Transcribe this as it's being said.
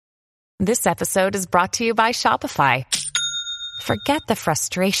This episode is brought to you by Shopify. Forget the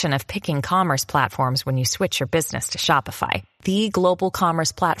frustration of picking commerce platforms when you switch your business to Shopify, the global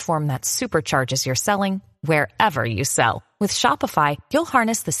commerce platform that supercharges your selling wherever you sell. With Shopify, you'll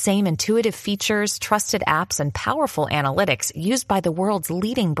harness the same intuitive features, trusted apps, and powerful analytics used by the world's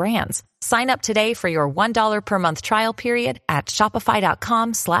leading brands. Sign up today for your $1 per month trial period at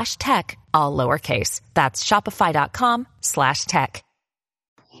shopify.com/tech, all lowercase. That's shopify.com/tech.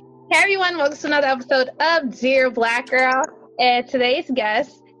 Hey everyone, welcome to another episode of Dear Black Girl. And today's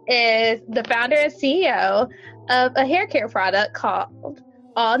guest is the founder and CEO of a hair care product called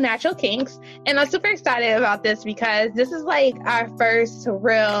All Natural Kinks. And I'm super excited about this because this is like our first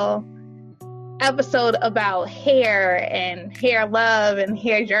real episode about hair and hair love and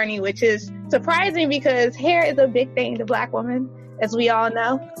hair journey, which is surprising because hair is a big thing to Black women, as we all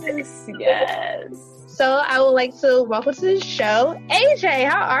know. Yes. So I would like to welcome to the show, AJ.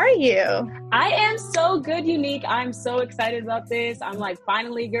 How are you? I am so good, Unique. I'm so excited about this. I'm like,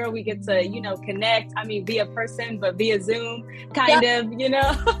 finally, girl, we get to, connect. I mean, via person, but via Zoom, kind of,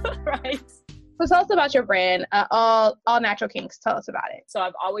 right? So tell us about your brand, All Natural Kinks. Tell us about it. So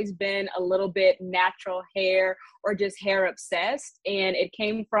I've always been a little bit natural hair or just hair obsessed. And it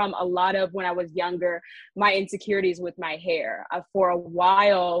came from a lot of when I was younger, my insecurities with my hair. For a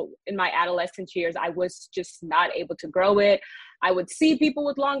while in my adolescent years, I was just not able to grow it. I would see people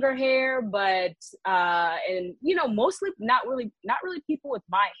with longer hair, but, mostly not really people with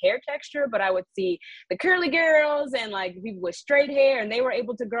my hair texture, but I would see the curly girls and like people with straight hair and they were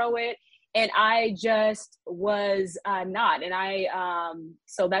able to grow it. And I just was not. And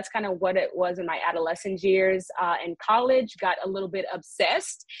so that's kind of what it was in my adolescent years. In college, got a little bit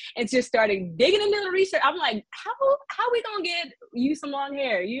obsessed and just started digging into the research. I'm like, how we gonna get you some long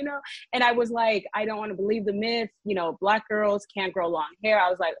hair, And I was like, I don't want to believe the myth, Black girls can't grow long hair. I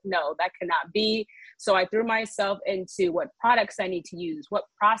was like, no, that cannot be. So I threw myself into what products I need to use. What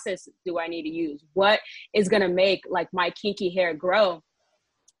process do I need to use? What is gonna make like my kinky hair grow?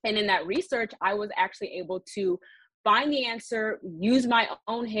 And in that research, I was actually able to find the answer, use my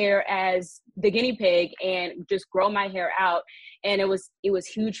own hair as the guinea pig and just grow my hair out. And it was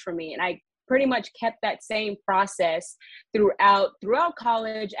huge for me. And I pretty much kept that same process throughout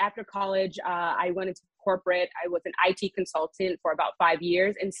college. After college, I went into corporate. I was an IT consultant for about 5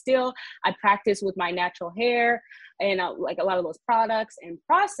 years. And still, I practiced with my natural hair and like a lot of those products and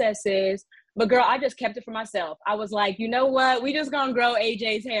processes. But girl, I just kept it for myself. I was like, you know what? We just gonna grow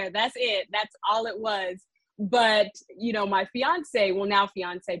AJ's hair. That's it. That's all it was. But, my now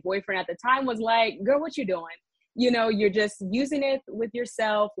fiance, boyfriend at the time was like, girl, what you doing? You're just using it with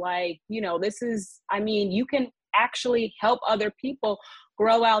yourself. Like, you can actually help other people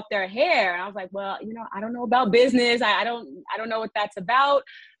grow out their hair. And I was like, well, I don't know about business. I don't know what that's about.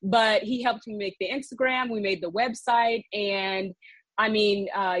 But he helped me make the Instagram. We made the website. And he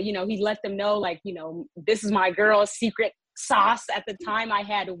let them know, like, this is my girl's secret sauce. At the time, I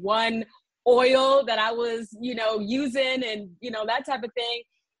had one oil that I was, using and, that type of thing.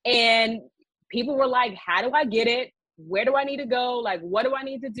 And people were like, how do I get it? Where do I need to go? Like, what do I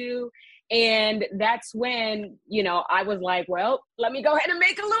need to do? And that's when, I was like, well, let me go ahead and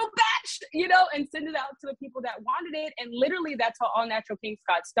make a little batch, and send it out to the people that wanted it. And literally that's how All Natural Kinks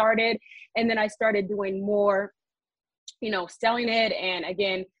got started. And then I started doing more, selling it. And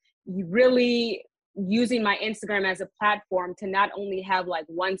again, you really using my Instagram as a platform to not only have like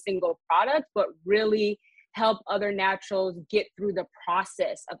one single product, but really help other naturals get through the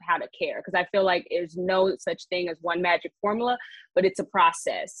process of how to care. Because I feel like there's no such thing as one magic formula, but it's a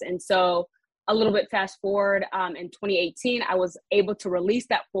process. And so a little bit fast forward, in 2018, I was able to release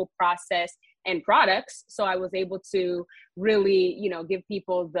that full process and products. So I was able to really, give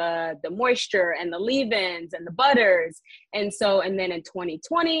people the moisture and the leave-ins and the butters. And then in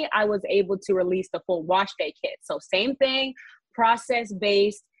 2020, I was able to release the full wash day kit. So same thing,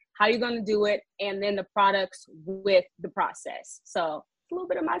 process-based, how you're going to do it, and then the products with the process. So a little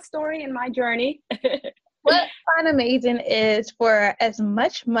bit of my story and my journey. What I find amazing is for as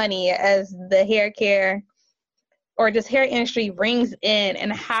much money as the hair care or just hair industry brings in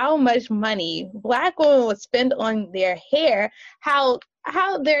and how much money Black women would spend on their hair, how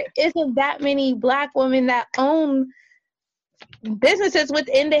there isn't that many Black women that own businesses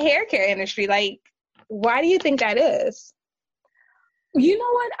within the hair care industry. Like, why do you think that is? You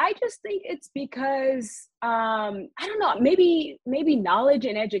know what? I just think it's because, I don't know, maybe knowledge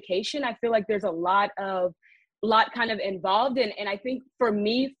and education. I feel like there's a lot kind of involved. And I think for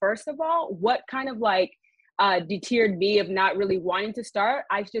me, first of all, what kind of like deterred me of not really wanting to start,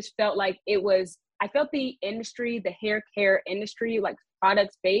 I just felt like I felt the industry, the hair care industry, like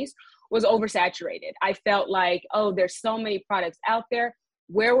product space was oversaturated. I felt like, oh, there's so many products out there.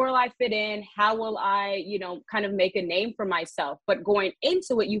 Where will I fit in? How will I, kind of make a name for myself? But going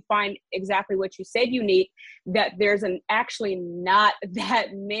into it, you find exactly what you said, Unique, that there's actually not that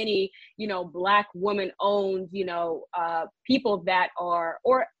many, Black woman owned, people that are,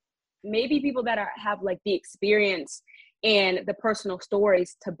 or maybe people that have like the experience and the personal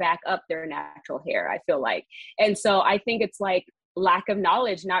stories to back up their natural hair, I feel like. And so I think it's like lack of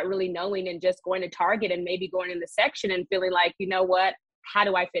knowledge, not really knowing, and just going to Target and maybe going in the section and feeling like, you know what, how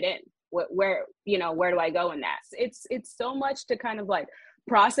do I fit in? Where do I go in that? It's so much to kind of like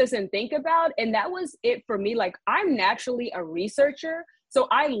process and think about. And that was it for me. Like, I'm naturally a researcher. So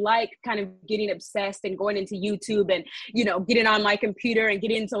I like kind of getting obsessed and going into YouTube and, getting on my computer and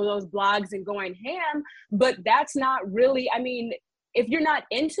getting into those blogs and going ham. But that's not really, I mean, if you're not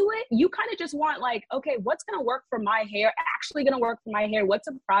into it, you kind of just want like, okay, what's going to work for my hair, actually going to work for my hair? What's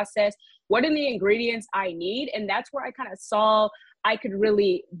the process? What are the ingredients I need? And that's where I kind of saw I could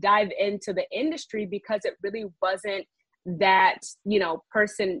really dive into the industry, because it really wasn't that,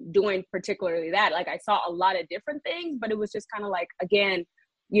 person doing particularly that. Like, I saw a lot of different things, but it was just kind of like, again,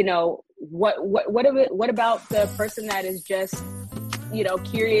 what about the person that is just,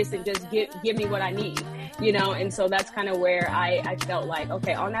 curious and just give me what I need, and so that's kind of where I felt like,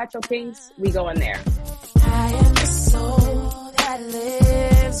 okay, All Natural Pinks, we go in there. I am the soul that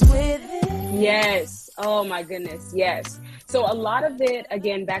lives within. Yes. Oh my goodness. Yes. So a lot of it,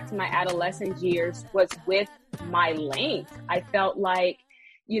 again, back to my adolescent years, was with my length. I felt like,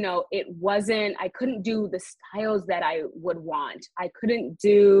 I couldn't do the styles that I would want. I couldn't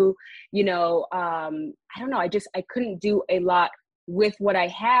do, I couldn't do a lot with what I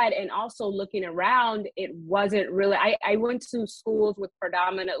had. And also looking around, it wasn't really, I went to schools with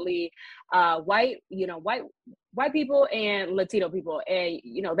predominantly white people and Latino people, and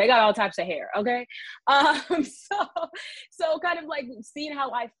they got all types of hair. Okay. So kind of like seeing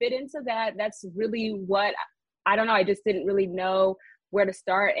how I fit into that, that's really what, I don't know, I just didn't really know where to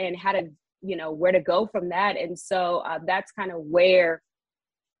start and how to, where to go from that. And so that's kind of where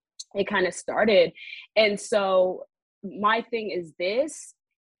it kind of started. And so my thing is this,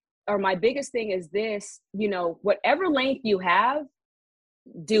 or my biggest thing is this, whatever length you have,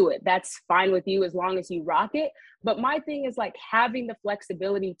 do it. That's fine with you as long as you rock it. But my thing is like having the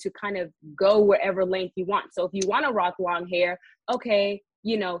flexibility to kind of go wherever length you want. So if you want to rock long hair, okay,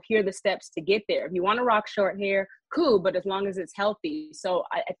 here are the steps to get there. If you want to rock short hair, cool, but as long as it's healthy. So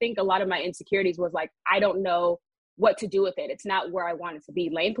I think a lot of my insecurities was like, I don't know what to do with it. It's not where I want it to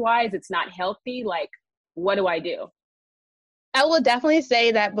be lengthwise. It's not healthy. Like, what do I do? I will definitely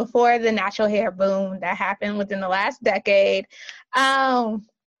say that before the natural hair boom that happened within the last decade, it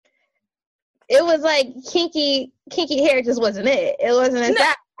was like kinky hair just wasn't it. It wasn't as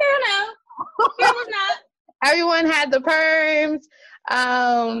that. No, it was not. Everyone had the perms,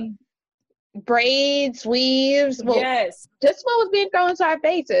 braids, weaves. Well, yes. Just what was being thrown into our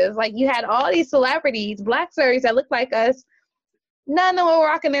faces. Like, you had all these celebrities, Black celebrities that looked like us. None of them were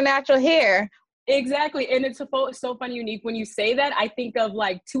rocking their natural hair. Exactly. And it's so funny, Unique. When you say that, I think of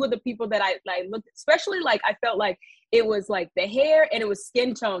like two of the people that I like looked, especially like I felt like it was like the hair and it was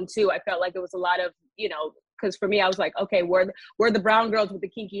skin tone too. I felt like it was a lot of, because for me, I was like, okay, we're the brown girls with the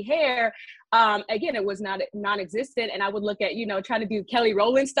kinky hair. Again, it was not non-existent. And I would look at, trying to do Kelly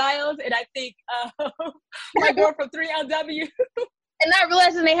Rowland styles. And I think my girl from 3LW. And not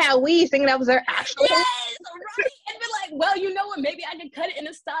realizing they had weaves, thinking that was their actual. Yes, right. And be like, well, you know what? Maybe I can cut it in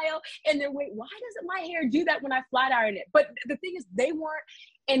a style. And then wait, why doesn't my hair do that when I flat iron it? But the thing is, they weren't.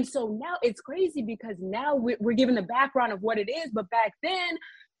 And so now it's crazy because now we're given the background of what it is. But back then,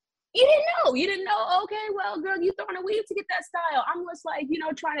 you didn't know. Okay, well, girl, you throwing a weave to get that style. I'm just like,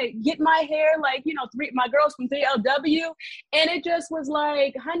 trying to get my hair like, my girls from 3LW. And it just was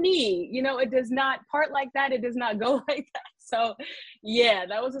like, honey, it does not part like that. It does not go like that. So yeah,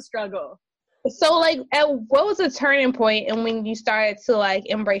 that was a struggle. So like, what was the turning point and when you started to like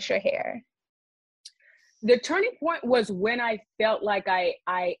embrace your hair? The turning point was when I felt like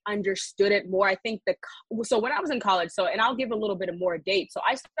I understood it more. I think so when I was in college, and I'll give a little bit of more date. So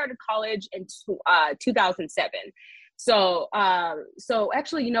I started college in 2007. So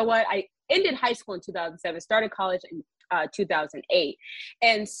actually, you know what? I ended high school in 2007, started college in 2008.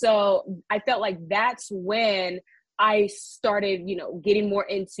 And so I felt like that's when I started, getting more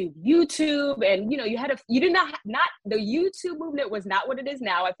into YouTube, and, the YouTube movement was not what it is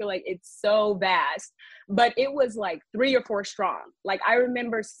now. I feel like it's so vast, but it was like 3 or 4 strong. Like, I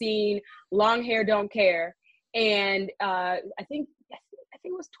remember seeing Long Hair Don't Care. And I think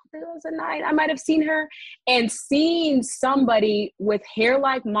it was 2009. I might've seen her, and seeing somebody with hair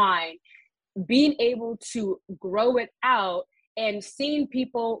like mine being able to grow it out and seeing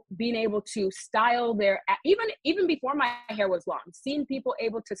people being able to style their, even before my hair was long, seeing people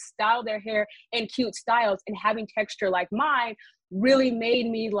able to style their hair in cute styles and having texture like mine really made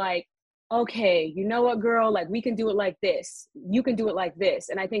me like, okay, you know what, girl, like we can do it like this. You can do it like this.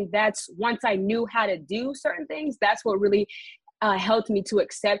 And I think that's, once I knew how to do certain things, that's what really helped me to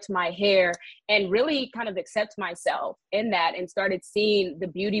accept my hair and really kind of accept myself in that, and started seeing the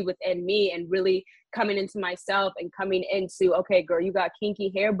beauty within me and really coming into myself and coming into, okay, girl, you got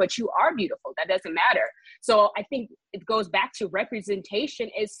kinky hair, but you are beautiful. That doesn't matter. So I think it goes back to representation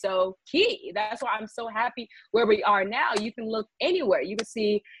is so key. That's why I'm so happy where we are now. You can look anywhere. You can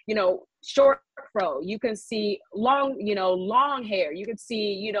see, you know, short fro. You can see long, you know, long hair. You can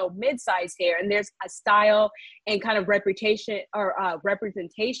see, you know, mid-sized hair. And there's a style and kind of reputation or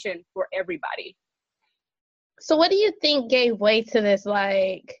representation for everybody. So what do you think gave way to this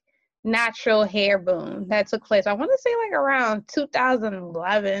like natural hair boom that took place? I want to say like around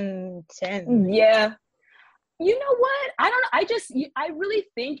 2011, 10. Yeah. You know what? I don't know. I really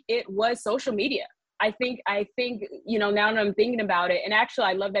think it was social media. I think, you know, now that I'm thinking about it, and actually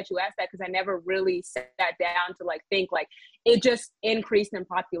I love that you asked that, because I never really sat down to like think like it just increased in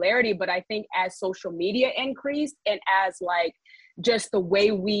popularity. But I think as social media increased and as like just the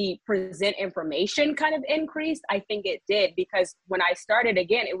way we present information kind of increased, I think it did. Because when I started,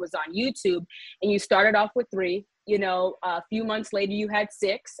 again, it was on YouTube, and you started off with 3, you know, a few months later you had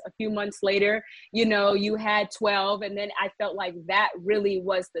 6, a few months later, you know, you had 12. And then I felt like that really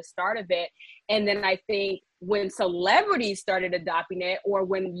was the start of it. And then I think when celebrities started adopting it, or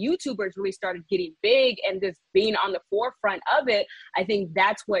when YouTubers really started getting big and just being on the forefront of it, I think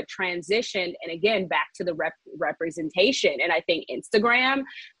that's what transitioned. And again, back to the representation. And I think Instagram,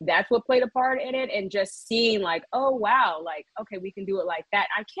 that's what played a part in it. And just seeing like, oh, wow, like, okay, we can do it like that.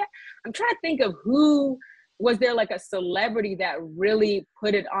 I'm trying to think of who, was there like a celebrity that really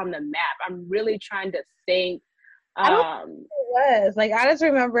put it on the map? I'm really trying to think. I don't think it was. Like, I just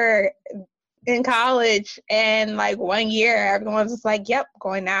remember in college and like one year, everyone was just like, yep,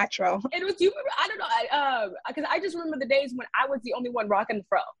 going natural. It was, you remember, I don't know, because I just remember the days when I was the only one rocking the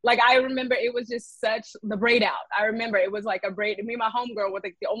fro. Like, I remember it was just such the braid out. I remember it was like a braid, me and my homegirl were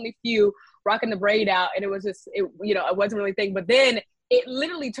like the only few rocking the braid out. And it was just, you know, it wasn't really a thing. But then it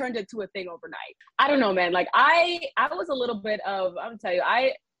literally turned into a thing overnight. I don't know, man. Like I was a little bit of, I'm gonna tell you,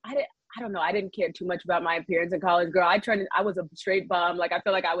 I don't know. I didn't care too much about my appearance in college, girl. I was a straight bum. Like, I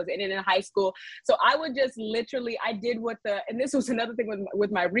feel like I was in it in high school. So I would just literally, I did and this was another thing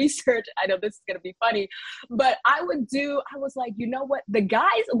with my research. I know this is going to be funny, but I was like, you know what?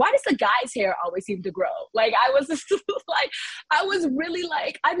 Why does the guy's hair always seem to grow? Like, I was just like, I was really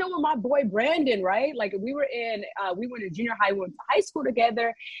like, I know with my boy Brandon, right? Like, we were in junior high, we went to high school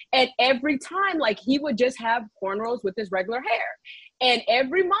together. And every time, like, he would just have cornrows with his regular hair. And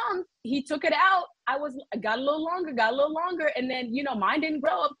every month he took it out. I got a little longer. And then, you know, mine didn't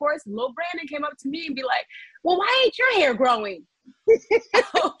grow, of course. Lil Brandon came up to me and be like, well, why ain't your hair growing?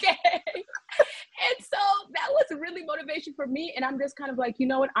 Okay. And so that was really motivation for me. And I'm just kind of like, you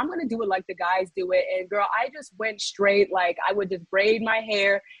know what? I'm going to do it like the guys do it. And girl, I just went straight. Like, I would just braid my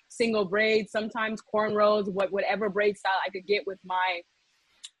hair, single braids, sometimes cornrows, whatever braid style I could get with my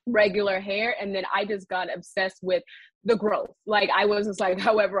regular hair. And then I just got obsessed with the growth. Like, I was just like,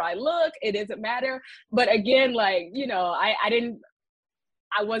 however I look, it doesn't matter. But again, like, you know,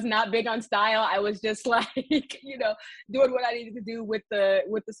 I was not big on style. I was just like, you know, doing what I needed to do with the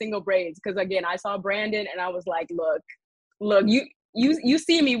single braids. Cause again, I saw Brandon and I was like, look, you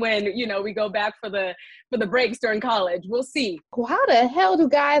see me when, you know, we go back for the breaks during college. We'll see. Well, how the hell do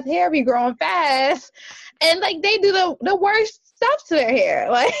guys' hair be growing fast? And like, they do the worst stuff to their hair.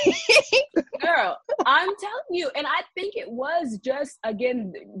 Like, girl, I'm telling you. And I think it was just,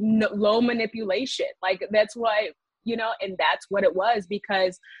 again, low manipulation. Like, that's why, you know, and that's what it was.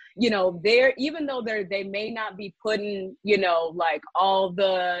 Because, you know, even though they may not be putting, you know, like all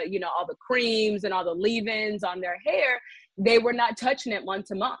the creams and all the leave-ins on their hair, they were not touching it month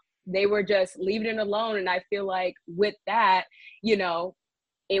to month. They were just leaving it alone. And I feel like with that, you know,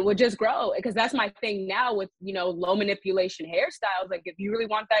 it would just grow. Because that's my thing now with, you know, low manipulation hairstyles. Like, if you really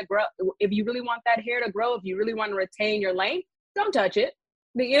want that hair to grow, if you really want to retain your length, don't touch it.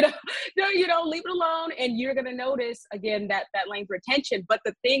 You know, leave it alone, and you're gonna notice again that length retention. But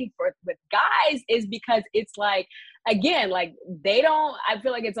the thing with guys is because it's like, again, like I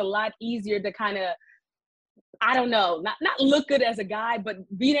feel like it's a lot easier to kind of, I don't know, not look good as a guy, but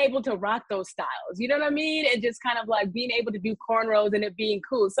being able to rock those styles, you know what I mean? And just kind of like being able to do cornrows and it being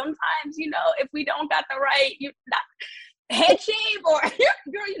cool. Sometimes, you know, if we don't got the right, head shape or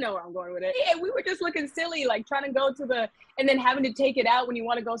girl, you know where I'm going with it. Yeah, we were just looking silly, like trying to go to and then having to take it out when you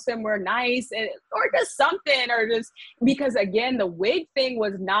want to go somewhere nice or just something, or just because again, the wig thing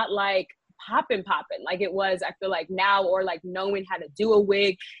was not like popping like it was, I feel like now, or like knowing how to do a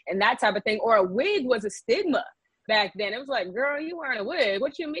wig and that type of thing, or a wig was a stigma. Back then, it was like, girl, you wearing a wig.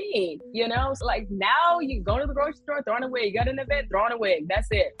 What you mean? You know, so like now you go to the grocery store, throw on a wig. You got an event, throw on a wig. That's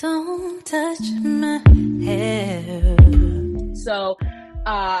it. Don't touch my hair. So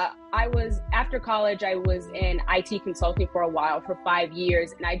after college, I was in IT consulting for a while, for 5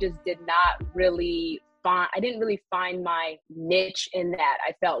 years. And I just didn't really find my niche in that,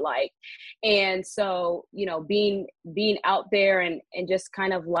 I felt like. And so, you know, being out there and just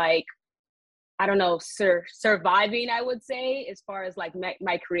kind of like, I don't know, surviving, I would say, as far as like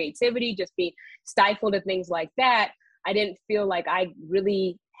my creativity, just being stifled and things like that. I didn't feel like I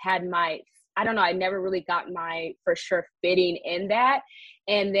really had I never really got my for sure fitting in that.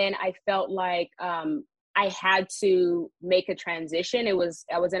 And then I felt like I had to make a transition. I was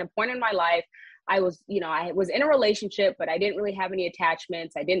at a point in my life, I was in a relationship, but I didn't really have any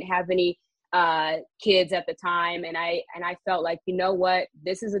attachments. I didn't have any kids at the time. And I felt like, you know what,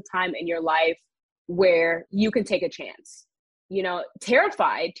 this is a time in your life where you can take a chance, you know,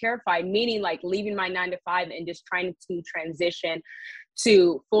 terrified, meaning like leaving my 9-to-5 and just trying to transition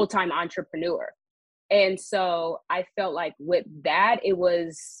to full-time entrepreneur. And so I felt like with that, it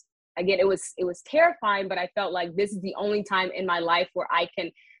was terrifying, but I felt like this is the only time in my life where I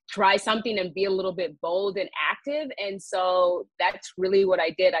can try something and be a little bit bold and active. And so that's really what I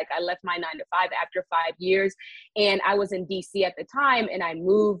did. Like I left my 9-to-5 after 5 years, and I was in DC at the time, and I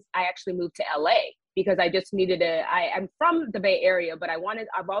actually moved to LA because I just needed I'm from the Bay Area, but I've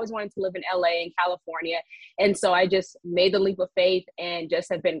always wanted to live in LA and California. And so I just made the leap of faith and just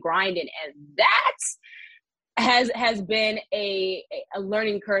have been grinding. And that has been a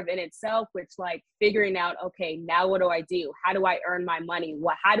learning curve in itself, which like figuring out, okay, now what do I do? How do I earn my money?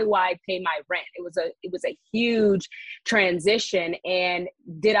 How do I pay my rent? It was a huge transition. And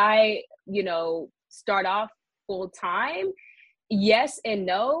did I, start off full time? Yes and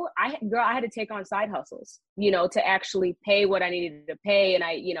no. I had to take on side hustles, to actually pay what I needed to pay. And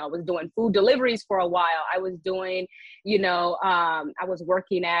I was doing food deliveries for a while. I was doing, I was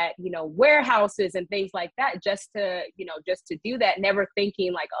working at, warehouses and things like that, just to do that. Never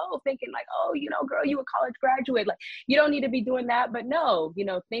thinking like, girl, you a college graduate. Like, you don't need to be doing that. But no,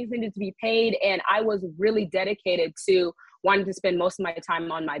 things needed to be paid. And I was really dedicated to wanting to spend most of my time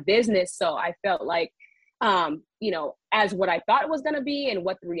on my business. So I felt like, as what I thought it was going to be and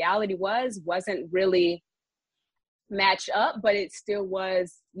what the reality wasn't really matched up, but it still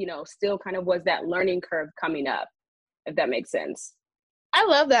was, still kind of was that learning curve coming up, if that makes sense. I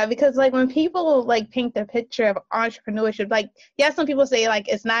love that because like when people like paint the picture of entrepreneurship, like, yeah, some people say like,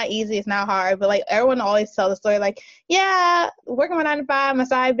 it's not easy, it's not hard, but like everyone always tells the story like, yeah, working my 9-to-5, my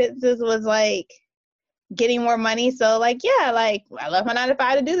side business was like getting more money. So like, yeah, like I left my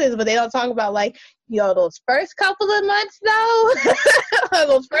 9-to-5 to do this, but they don't talk about like, those first couple of months though,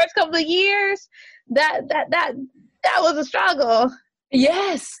 those first couple of years, that was a struggle.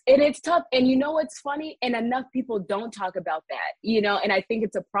 Yes. And it's tough. And what's funny? And enough people don't talk about that, and I think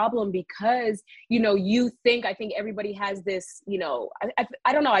it's a problem because, I think everybody has this,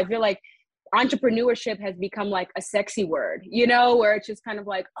 I don't know. I feel like entrepreneurship has become like a sexy word, where it's just kind of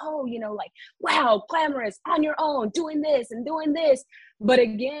like, oh, like, wow, glamorous, on your own, doing this and doing this. But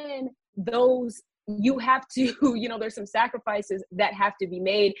again, you have to, there's some sacrifices that have to be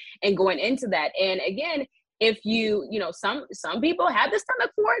made and going into that. And again, if some people have the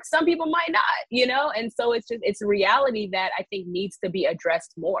stomach for it, some people might not, and so it's a reality that I think needs to be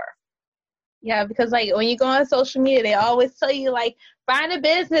addressed more. Yeah, because like when you go on social media, they always tell you like, find a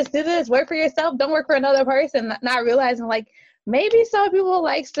business, do this, work for yourself, don't work for another person, not realizing like maybe some people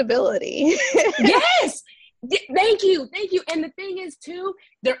like stability. Yes. Thank you. And the thing is too,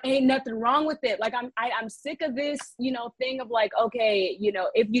 there ain't nothing wrong with it. Like I'm sick of this, thing of like, okay,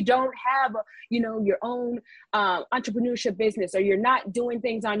 if you don't have, your own entrepreneurship business, or you're not doing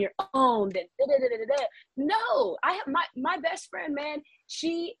things on your own, then no. I have my best friend, man.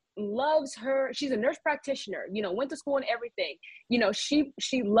 She loves she's a nurse practitioner, went to school and everything.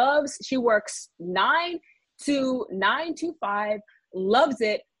 She works 9 to 5, loves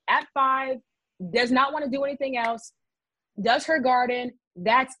it. At 5, does not want to do anything else, does her garden,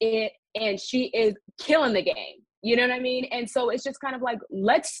 that's it, and she is killing the game. You know what I mean? And so it's just kind of like,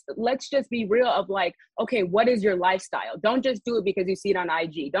 let's just be real of like, okay, what is your lifestyle? Don't just do it because you see it on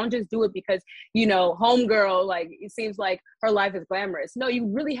IG. Don't just do it because, homegirl, like, it seems like her life is glamorous. No, you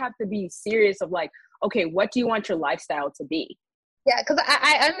really have to be serious of like, okay, what do you want your lifestyle to be? Yeah, because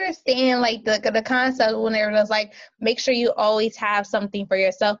I understand like the concept when it was like, make sure you always have something for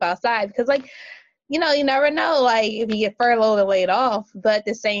yourself outside, because like, you know, you never know, like if you get furloughed or laid off, but at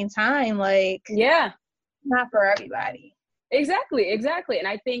the same time, like, Yeah, not for everybody. exactly. And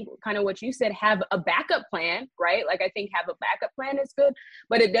I think kind of what you said, have a backup plan, right? Like I think have a backup plan is good,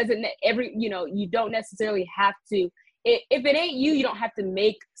 but it doesn't you don't necessarily have to, if it ain't you, you don't have to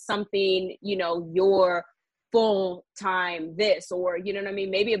make something, your full time this, or, you know what I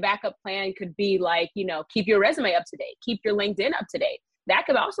mean? Maybe a backup plan could be like, keep your resume up to date, keep your LinkedIn up to date. That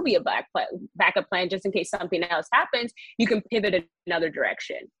could also be a backup plan just in case something else happens. You can pivot in another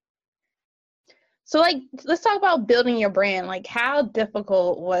direction. So like, let's talk about building your brand. Like, how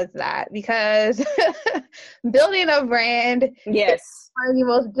difficult was that? Because building a brand Yes. is one of the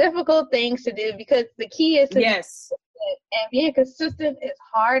most difficult things to do, because the key is to be consistent, and being consistent is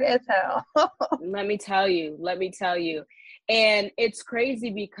hard as hell. Let me tell you. And it's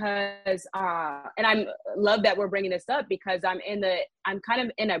crazy because, and I love that we're bringing this up, because I'm kind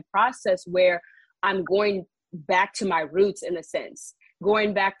of in a process where I'm going back to my roots, in a sense,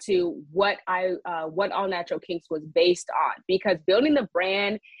 going back to what All Natural Kinks was based on. Because building the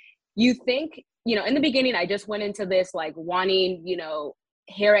brand, you think, in the beginning, I just went into this like wanting,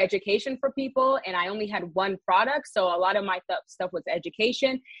 hair education for people, and I only had one product, so a lot of my stuff was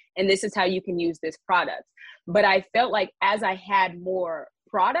education, and this is how you can use this product. But I felt like as I had more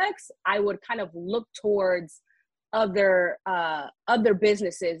products, I would kind of look towards other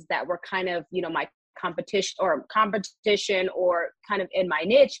businesses that were kind of, my competition or kind of in my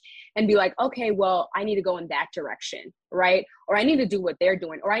niche, and be like, okay, well, I need to go in that direction, right? Or I need to do what they're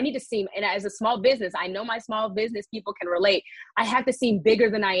doing, or I need to seem, and as a small business, I know my small business people can relate, I have to seem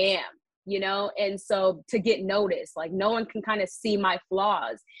bigger than I am, and so to get noticed, like no one can kind of see my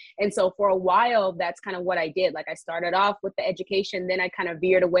flaws. And so for a while, that's kind of what I did. Like I started off with the education, then I kind of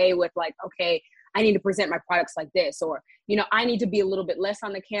veered away with like, okay, I need to present my products like this, or, I need to be a little bit less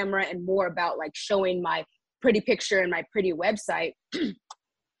on the camera and more about like showing my pretty picture and my pretty website.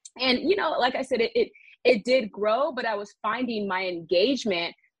 And, like I said, it did grow, but I was finding my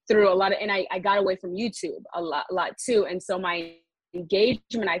engagement through a lot of, and I got away from YouTube a lot too. And so my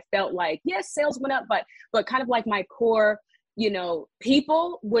engagement, I felt like, yes, sales went up, but kind of like my core,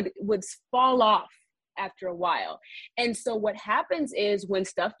 people would fall off after a while. And so what happens is when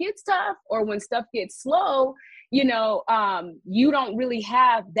stuff gets tough or when stuff gets slow, you don't really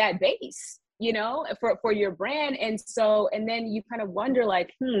have that base, for your brand. And then you kind of wonder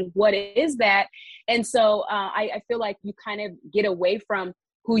like, what is that? And so I feel like you kind of get away from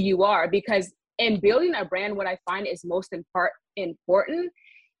who you are, because in building a brand, what I find is most important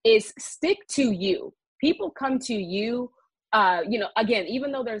is stick to you. People come to you. Again,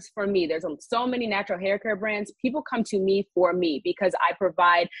 even though there's so many natural hair care brands, people come to me for me because I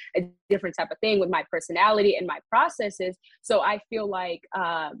provide a different type of thing with my personality and my processes. So I feel like,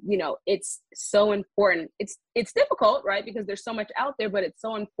 it's so important. It's difficult, right? Because there's so much out there, but it's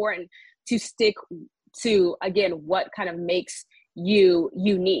so important to stick to, again, what kind of makes you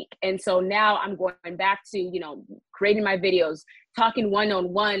unique. And so now I'm going back to, creating my videos, talking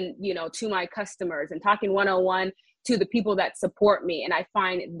one-on-one, to my customers, and talking one-on-one to the people that support me. And I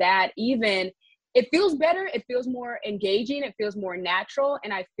find that it feels better, it feels more engaging, it feels more natural.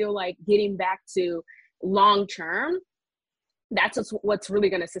 And I feel like getting back to long-term, that's what's really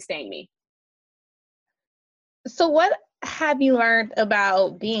going to sustain me. So what have you learned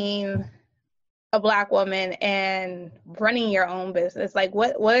about being a Black woman and running your own business? Like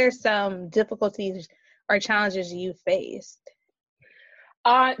what are some difficulties or challenges you faced?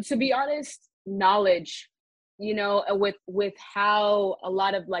 To be honest, knowledge, with how a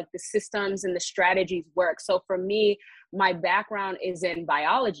lot of like the systems and the strategies work. So for me, my background is in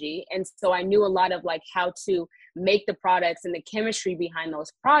biology. And so I knew a lot of like how to make the products and the chemistry behind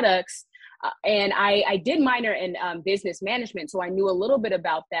those products. And I did minor in business management. So I knew a little bit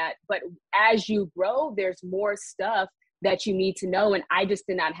about that. But as you grow, there's more stuff that you need to know. And I just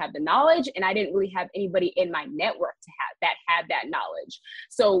did not have the knowledge, and I didn't really have anybody in my network had that knowledge.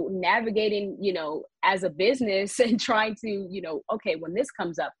 So navigating, as a business and trying to, okay, when this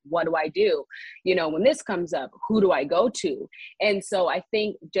comes up, what do I do? When this comes up, who do I go to? And so I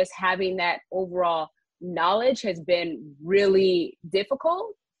think just having that overall knowledge has been really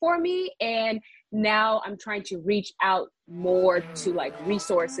difficult for me. And now I'm trying to reach out more to like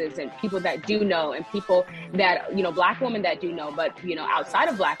resources and people that do know, and people that, you know, Black women that do know, but, you know, outside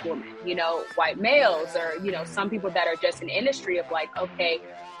of Black women, you know, white males, or, you know, some people that are just in industry of like, okay,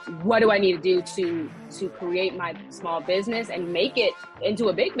 what do I need to do to create my small business and make it into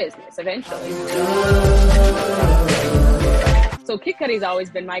a big business eventually? So Kid Cudi's always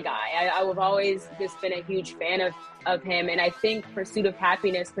been my guy. I've always just been a huge fan of him. And I think Pursuit of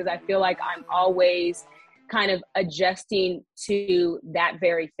Happiness, because I feel like I'm always kind of adjusting to that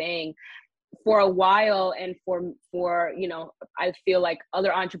very thing for a while. And for, you know, I feel like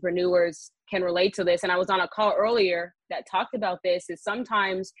other entrepreneurs can relate to this. And I was on a call earlier that talked about this, is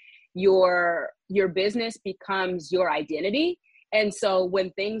sometimes your business becomes your identity. And so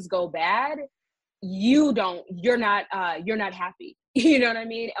when things go bad, you're not happy, you know what I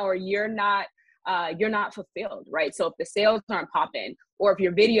mean? Or you're not fulfilled, right? So if the sales aren't popping, or if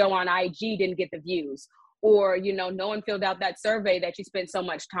your video on IG didn't get the views, or, you know, no one filled out that survey that you spent so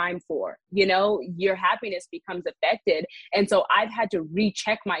much time for, you know, your happiness becomes affected. And so I've had to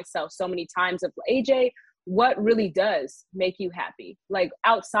recheck myself so many times of, AJ, what really does make you happy? Like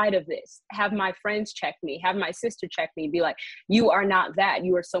outside of this, have my friends check me, have my sister check me, be like, you are not that,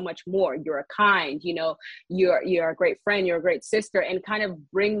 you are so much more. You're a kind, you know, you're a great friend, you're a great sister, and kind of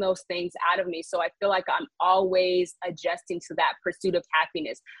bring those things out of me. So I feel like I'm always adjusting to that pursuit of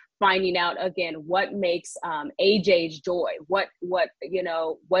happiness, finding out again, what makes AJ's joy? What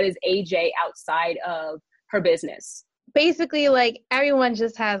is AJ outside of her business? Basically, like, everyone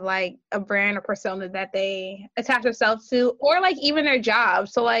just has like a brand or persona that they attach themselves to, or like even their job.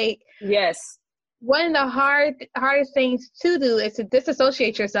 So like, yes, one of the hardest things to do is to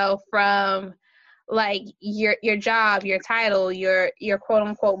disassociate yourself from like your job, your title, your quote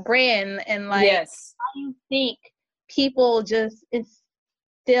unquote brand. And like, yes, how do you think people just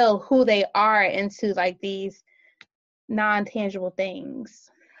instill who they are into like these non-tangible things?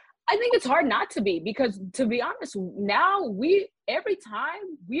 I think it's hard not to be, because to be honest, now every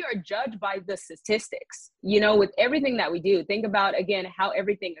time we are judged by the statistics, you know, with everything that we do. Think about, again, how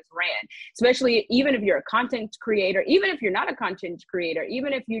everything is ran, especially even if you're a content creator, even if you're not a content creator,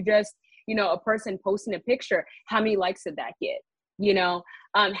 even if you just, you know, a person posting a picture, how many likes did that get? You know,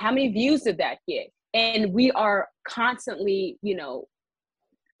 how many views did that get? And we are constantly, you know,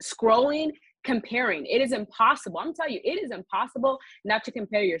 scrolling, comparing. It is impossible. I'm telling you, it is impossible not to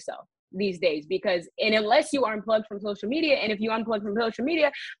compare yourself these days, because, and unless you are unplugged from social media, and if you unplug from social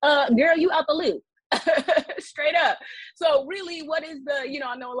media, girl, you out the loop. Straight up. So really, what is the, you know,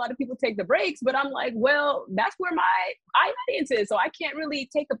 I know a lot of people take the breaks, but I'm like, well, that's where my audience is. So I can't really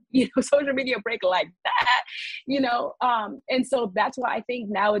take a, you know, social media break like that, you know? And so that's why I think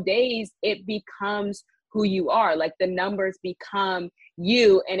nowadays it becomes who you are. Like the numbers become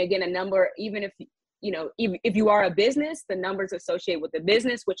you. And again, a number, even if, you know, if you are a business, the numbers associate with the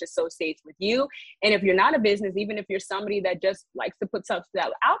business, which associates with you. And if you're not a business, even if you're somebody that just likes to put stuff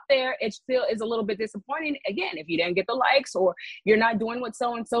out there, it still is a little bit disappointing. Again, if you didn't get the likes, or you're not doing what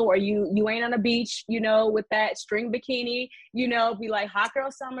so-and-so, or you ain't on a beach, you know, with that string bikini, you know, be like, hot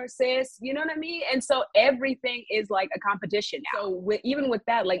girl summer, sis, you know what I mean? And so everything is like a competition now. So even with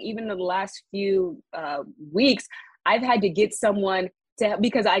that, like even in the last few weeks, I've had to get someone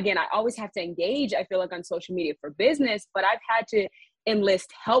because again, I always have to engage, I feel like, on social media for business, but I've had to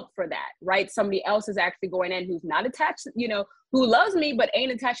enlist help for that, right? Somebody else is actually going in who's not attached, you know, who loves me, but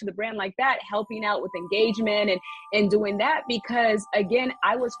ain't attached to the brand like that, helping out with engagement and doing that. Because again,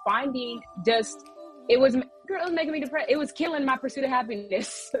 I was finding it was making me depressed. It was killing my pursuit of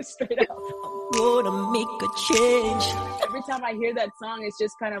happiness. Straight up. Wanna make a change. Every time I hear that song, it's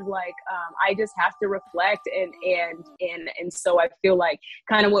just kind of like, I just have to reflect and so I feel like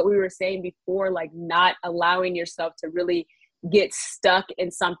kind of what we were saying before, like not allowing yourself to really get stuck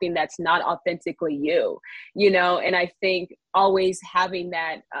in something that's not authentically you know? And I think always having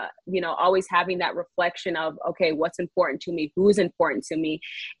that, always having that reflection of, okay, what's important to me? Who's important to me?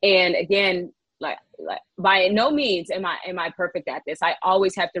 And again, like by no means am I perfect at this. I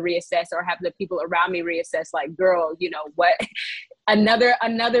always have to reassess, or have the people around me reassess, like, girl, you know what, another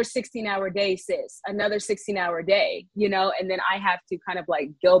 16-hour day, sis, another 16-hour day, you know? And then I have to kind of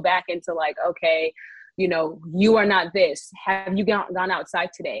like go back into like, okay, you know, you are not this. Have you gone outside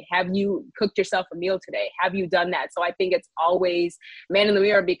today? Have you cooked yourself a meal today? Have you done that? So I think it's always man in the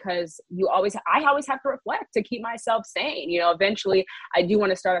mirror, because I always have to reflect to keep myself sane. You know, eventually I do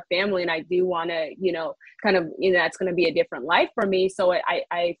want to start a family, and I do want to, you know, kind of, you know, that's going to be a different life for me. So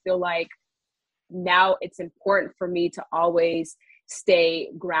I feel like now it's important for me to always stay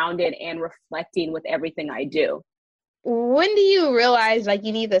grounded and reflecting with everything I do. when do you realize like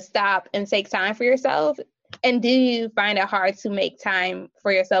you need to stop and take time for yourself? And do you find it hard to make time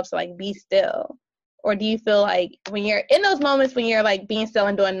for yourself to like be still? Or do you feel like when you're in those moments when you're like being still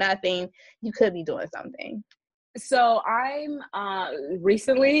and doing nothing, you could be doing something? So I'm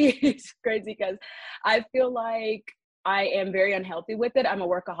recently, it's crazy because I feel like I am very unhealthy with it. I'm a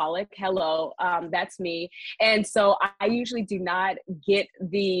workaholic. Hello, that's me. And so I usually do not get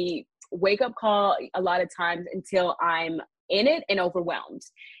the wake up call a lot of times until I'm in it and overwhelmed.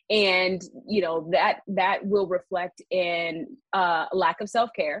 And that will reflect in lack of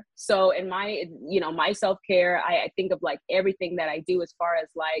self-care. So in my self-care, I think of like everything that I do as far as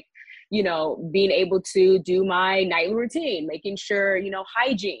like, being able to do my nightly routine, making sure,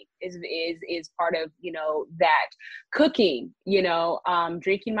 hygiene is part of, that cooking,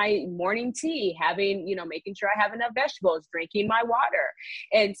 drinking my morning tea, having, making sure I have enough vegetables, drinking my water.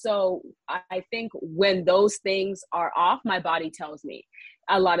 And so I think when those things are off, my body tells me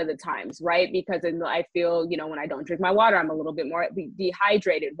a lot of the times, right? Because I feel, when I don't drink my water, I'm a little bit more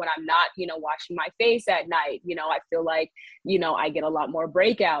dehydrated. When I'm not, washing my face at night, I feel like, I get a lot more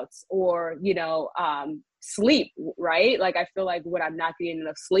breakouts or, sleep, right? Like, I feel like when I'm not getting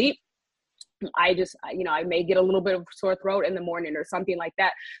enough sleep, I just, I may get a little bit of sore throat in the morning or something like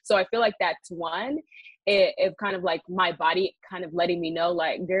that. So I feel like that's one, it kind of like my body kind of letting me know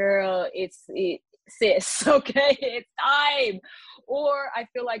like, girl, sis, okay, it's time. Or I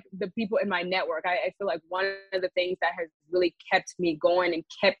feel like the people in my network, I feel like one of the things that has really kept me going and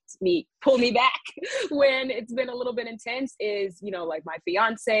pull me back when it's been a little bit intense is, like my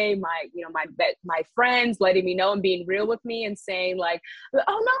fiance, my friends letting me know and being real with me and saying like, oh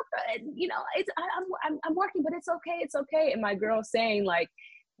no, I'm working, but it's okay. And my girl saying like,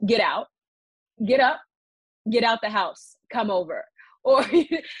 get out, get up, get out the house, come over, or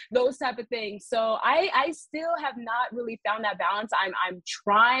those type of things. So I still have not really found that balance. I'm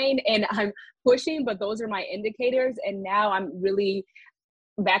trying and I'm pushing, but those are my indicators. And now I'm really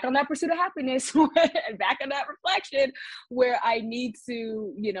back on that pursuit of happiness and back on that reflection where I need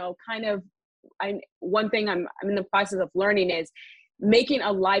to, one thing I'm in the process of learning is making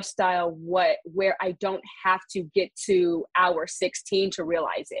a lifestyle where I don't have to get to hour 16 to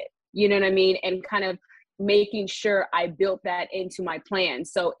realize it. You know what I mean? And kind of making sure I built that into my plan.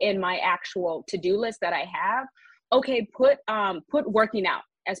 So in my actual to-do list that I have, okay, put working out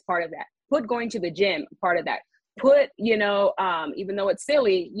as part of that, put going to the gym part of that, put, even though it's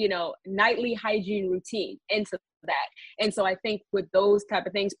silly, nightly hygiene routine into that. And so I think with those type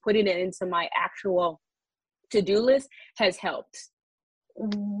of things, putting it into my actual to-do list has helped.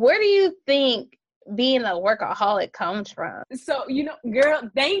 Where do you think being a workaholic comes from? So, girl,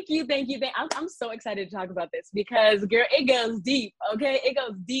 thank you. I'm so excited to talk about this because, girl, it goes deep, okay? It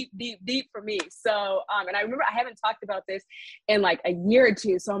goes deep, deep, deep for me. So, and I remember I haven't talked about this in like a year or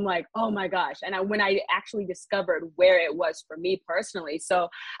two. So I'm like, oh my gosh. And when I actually discovered where it was for me personally. So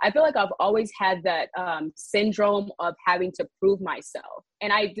I feel like I've always had that syndrome of having to prove myself.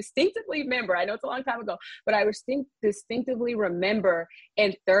 And I distinctively remember, I know it's a long time ago, but I distinctively remember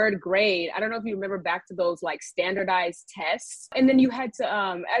in third grade, I don't know if you remember back to those like standardized tests. And then you had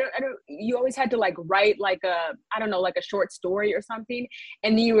to, you always had to like write like like a short story or something.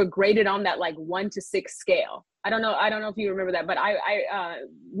 And then you were graded on that like 1 to 6 scale. I don't know if you remember that, but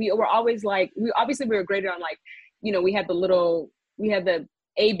we were always like, we were graded on like, we had the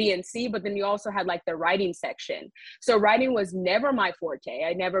A, B, and C, but then you also had like the writing section. So writing was never my forte.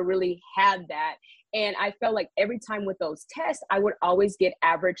 I never really had that. And I felt like every time with those tests, I would always get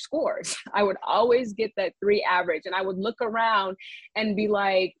average scores. I would always get that 3 average. And I would look around and be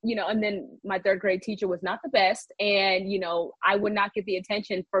like, and then my third grade teacher was not the best. And, I would not get the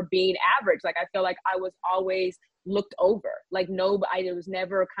attention for being average. Like, I feel like I was always looked over. Like,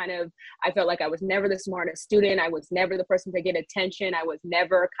 I felt like I was never the smartest student. I was never the person to get attention. I was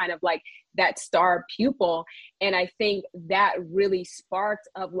never kind of like that star pupil. And I think that really sparked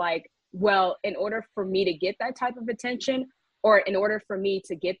of like, well, in order for me to get that type of attention, or in order for me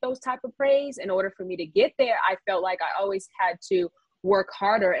to get those type of praise, in order for me to get there, I felt like I always had to work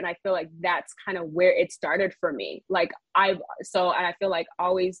harder. And I feel like that's kind of where it started for me. Like and I feel like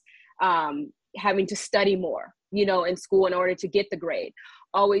always having to study more, in school in order to get the grade,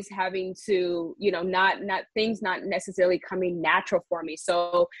 always having to, not things not necessarily coming natural for me.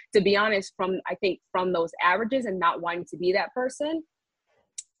 So to be honest, from those averages and not wanting to be that person,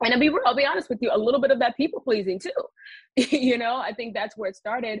 and I'll be honest with you, a little bit of that people pleasing too. I think that's where it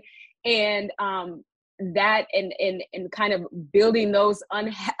started. And that and kind of building those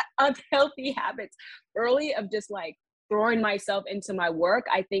unhealthy habits early of just like throwing myself into my work,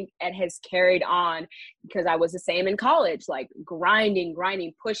 I think it has carried on because I was the same in college, like grinding,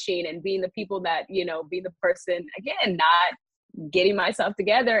 pushing, and being the people that, being the person, again, not getting myself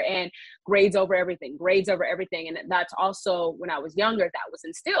together, and grades over everything. And that's also, when I was younger, that was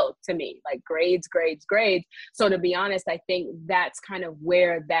instilled to me, like grades. So to be honest, I think that's kind of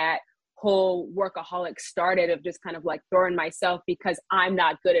where that whole workaholic started, of just kind of like throwing myself because I'm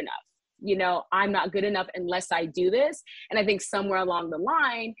not good enough. I'm not good enough unless I do this. And I think somewhere along the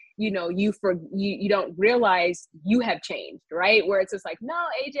line, you don't realize you have changed, right? Where it's just like, no,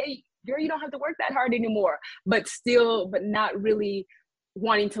 AJ, you don't have to work that hard anymore, but not really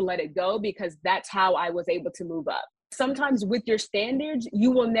wanting to let it go, because that's how I was able to move up. Sometimes with your standards, you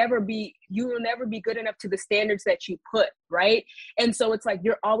will never be good enough to the standards that you put, right? And so it's like,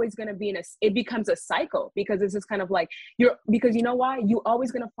 you're always going to be it becomes a cycle, because it's just kind of like, because you know why? You're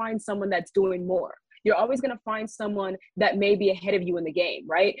always going to find someone that's doing more. You're always going to find someone that may be ahead of you in the game,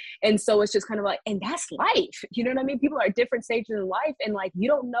 right? And so it's just kind of like, and that's life. You know what I mean? People are at different stages in life, and like, you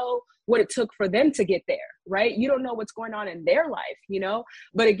don't know what it took for them to get there, right? You don't know what's going on in their life,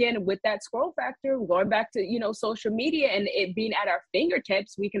 But again, with that scroll factor, going back to, social media and it being at our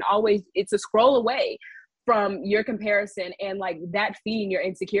fingertips, it's a scroll away from your comparison, and like that feeding your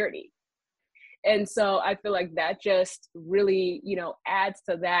insecurity. And so I feel like that just really, adds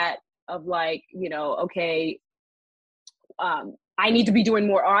to that of like, okay, I need to be doing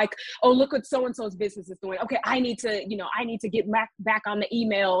more. Or like, oh, look what so-and-so's business is doing. Okay, I need to get back on the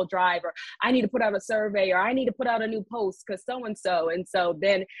email drive, or I need to put out a survey, or I need to put out a new post because so-and-so. And so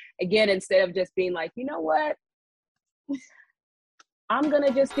then again, instead of just being like, you know what, I'm going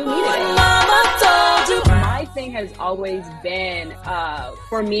to just do me today. My thing has always been,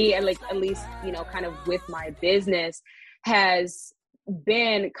 for me, and like, at least, kind of with my business, has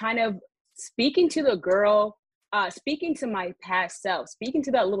been kind of speaking to the girl, speaking to my past self, speaking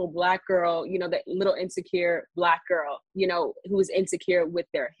to that little Black girl, that little insecure Black girl, who is insecure with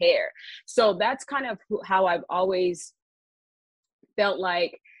their hair. So that's kind of how I've always felt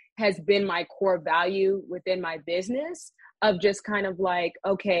like has been my core value within my business, of just kind of like,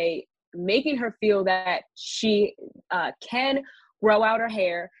 okay, making her feel that she can grow out her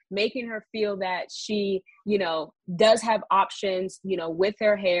hair, making her feel that she, does have options, with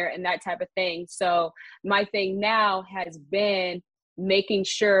her hair and that type of thing. So my thing now has been making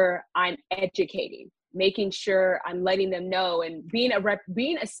sure I'm educating, making sure I'm letting them know, and being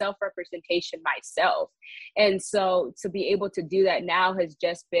a self-representation myself. And so to be able to do that now has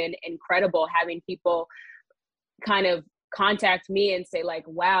just been incredible, having people kind of contact me and say like,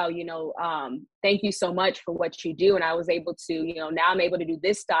 wow, thank you so much for what you do. And I was able to, now I'm able to do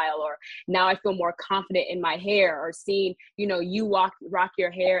this style, or now I feel more confident in my hair, or seeing, you rock your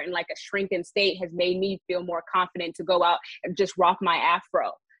hair in like a shrinking state has made me feel more confident to go out and just rock my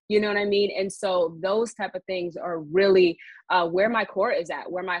afro. You know what I mean? And so those type of things are really where my core is at,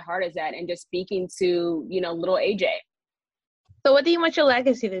 where my heart is at, and just speaking to, little AJ. So what do you want your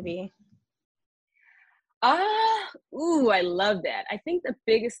legacy to be? I love that. I think the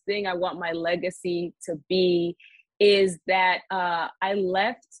biggest thing I want my legacy to be is that I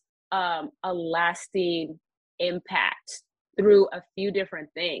left a lasting impact through a few different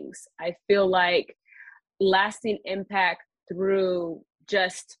things. I feel like lasting impact through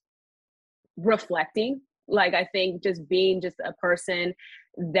just reflecting. Like, I think just being just a person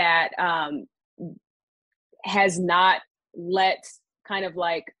that has not let kind of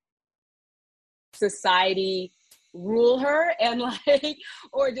like society rule her, and like,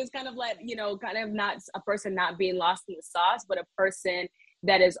 or just kind of let, kind of not a person not being lost in the sauce, but a person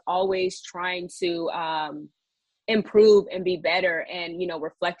that is always trying to improve and be better, and,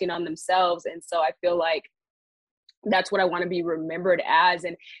 reflecting on themselves. And so I feel like that's what I want to be remembered as.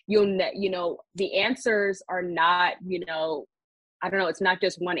 And the answers are not, I don't know, it's not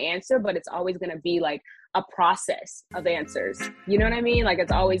just one answer, but it's always going to be like a process of answers. You know what I mean? Like,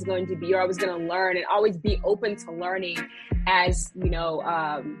 it's always going to be, you're always going to learn, and always be open to learning as,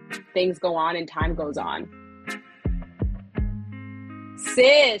 things go on and time goes on.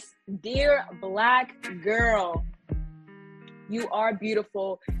 Sis, dear Black girl, you are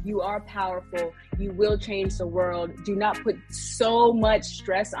beautiful. You are powerful. You will change the world. Do not put so much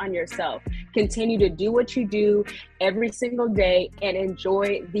stress on yourself. Continue to do what you do every single day and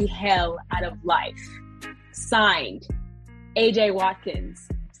enjoy the hell out of life. Signed, AJ Watkins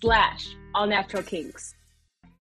 / All Natural Kinks.